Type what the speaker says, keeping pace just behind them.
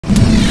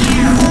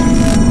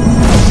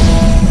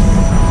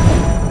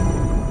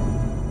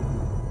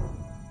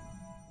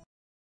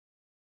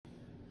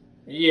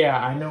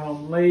Yeah, I know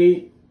I'm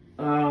late.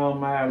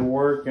 I had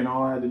work and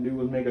all I had to do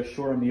was make a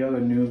short on the other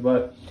news,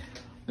 but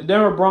the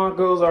Denver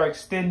Broncos are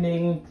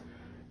extending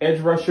edge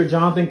rusher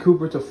Jonathan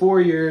Cooper to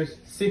 4 years,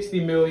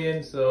 $60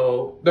 million,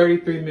 so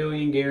 $33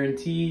 million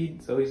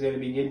guaranteed. So he's going to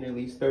be getting at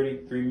least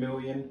 $33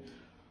 million.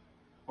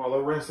 While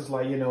the rest is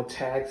like,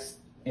 tax,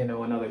 and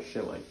other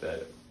shit like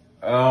that.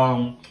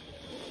 I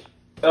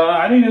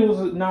think it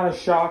was not a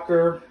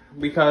shocker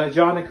because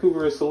Jonathan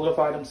Cooper has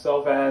solidified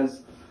himself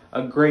as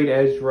a great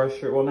edge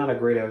rusher. Well, not a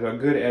great edge, a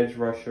good edge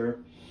rusher.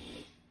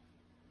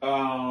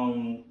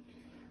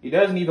 He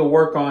does need to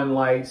work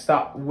on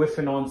stop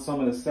whiffing on some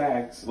of the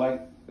sacks.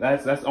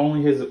 That's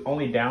only his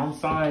only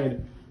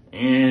downside.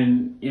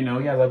 And he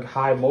has a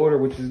high motor,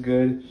 which is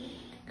good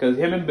because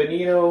him and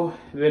Benito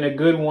have been a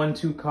good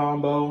 1-2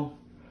 combo.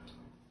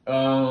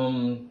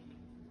 I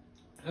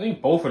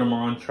think both of them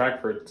are on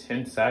track for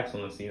 10 sacks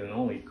on the season.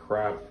 Holy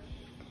crap.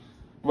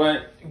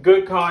 But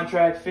good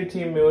contract,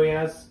 $15 million.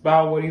 That's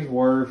about what he's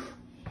worth.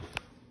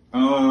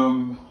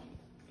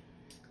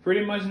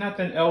 Pretty much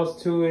nothing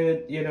else to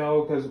it,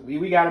 because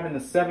we got him in the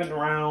 7th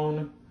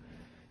round.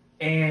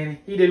 And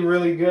he did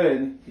really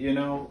good,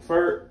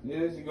 First,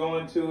 just go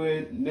into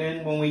it.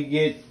 Then when we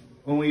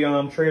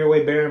trade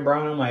away Baron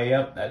Brown, I'm like,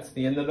 yep, that's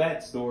the end of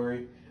that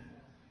story.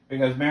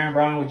 Because Baron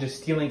Brown was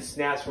just stealing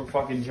snaps from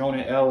fucking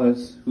Jonah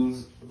Ellis,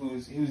 who's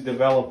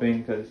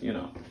developing, because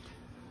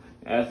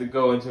has to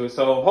go into it.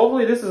 So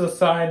hopefully this is a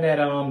sign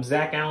that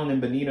Zach Allen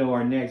and Benito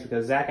are next,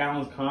 because Zach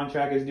Allen's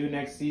contract is due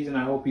next season.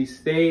 I hope he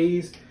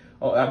stays.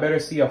 Oh, I better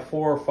see a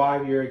 4 or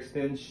 5 year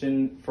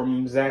extension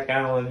from Zach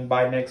Allen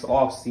by next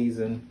off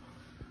season,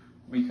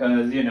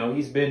 because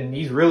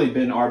he's really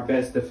been our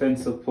best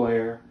defensive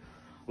player,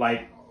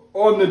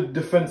 on the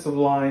defensive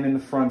line in the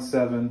front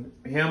seven.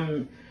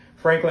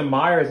 Franklin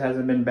Myers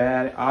hasn't been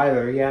bad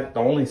either. He had the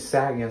only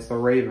sack against the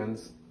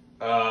Ravens.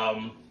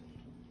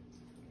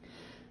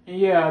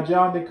 Yeah,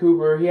 Jonathan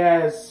Cooper, he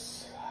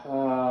has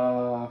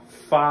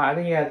I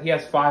think he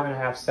has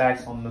 5.5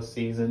 sacks on the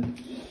season.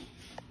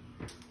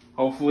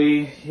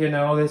 Hopefully,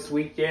 this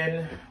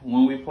weekend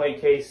when we play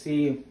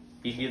KC,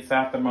 he gets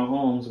after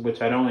Mahomes,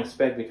 which I don't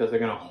expect because they're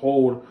gonna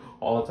hold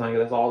all the time.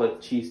 That's all the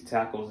Chiefs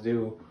tackles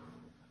do.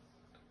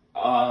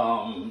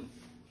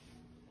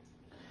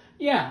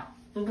 Yeah,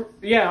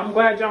 I'm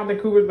glad Jonathan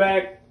Cooper's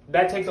back.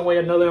 That takes away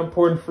another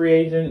important free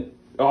agent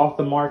off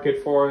the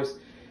market for us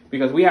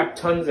because we have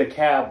tons of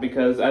cap,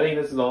 because I think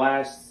this is the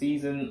last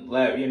season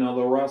that, the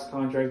Russ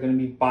contract is going to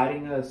be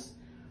biting us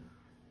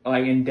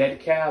in dead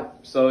cap.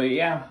 So,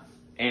 yeah,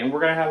 and we're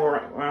going to have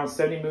around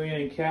 $70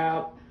 million in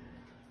cap.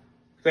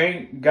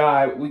 Thank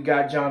God we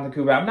got Jonathan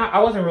Cooper. I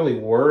wasn't really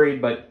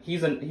worried, but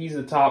he's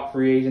the top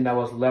free agent that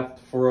was left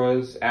for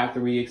us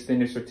after we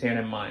extended Surtain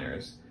and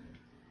Miners.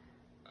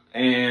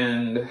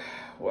 And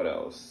what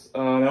else? The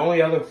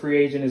only other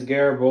free agent is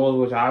Garrett Bowles,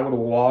 which I would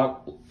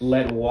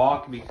let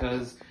walk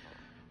because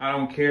I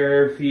don't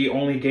care if he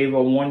only gave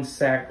a 1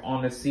 sack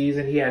on the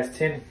season. He has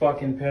 10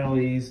 fucking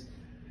penalties.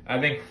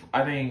 I think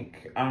I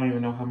don't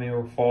even know how many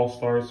were false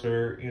starts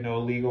or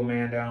legal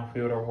man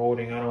downfield or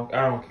holding. I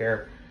don't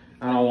care.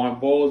 I don't want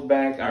Bowles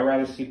back. I'd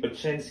rather see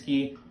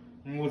Paczynski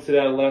move to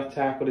that left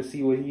tackle to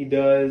see what he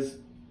does.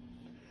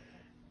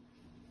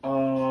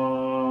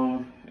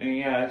 And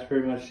yeah, that's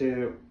pretty much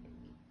it.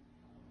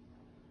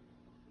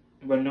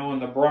 But knowing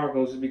the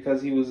Broncos,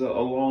 because he was a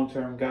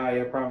long-term guy,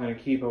 they're probably going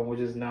to keep him, which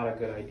is not a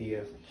good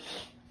idea.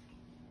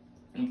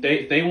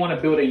 If they want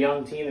to build a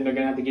young team, then they're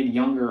going to have to get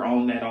younger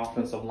on that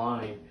offensive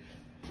line.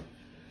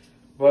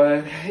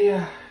 But,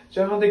 yeah,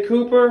 Jonathan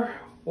Cooper,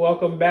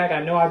 welcome back.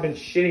 I know I've been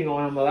shitting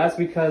on him, but that's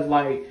because,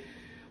 like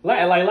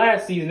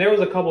last season, there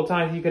was a couple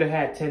times he could have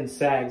had 10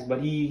 sacks,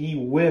 but he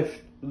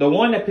whiffed. The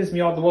one that pissed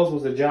me off the most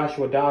was the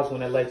Joshua Dobbs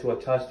one that led to a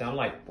touchdown. I'm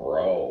like,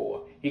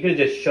 bro, he could have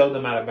just shoved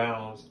them out of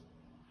bounds.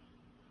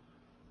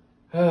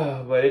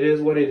 But it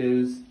is what it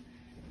is.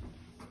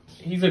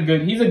 He's a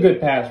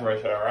good pass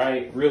rusher, all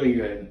right? Really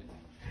good.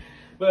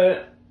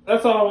 But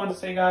that's all I wanted to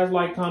say, guys.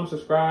 Like, comment,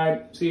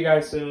 subscribe. See you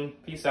guys soon.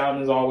 Peace out,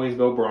 and as always,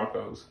 go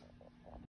Broncos.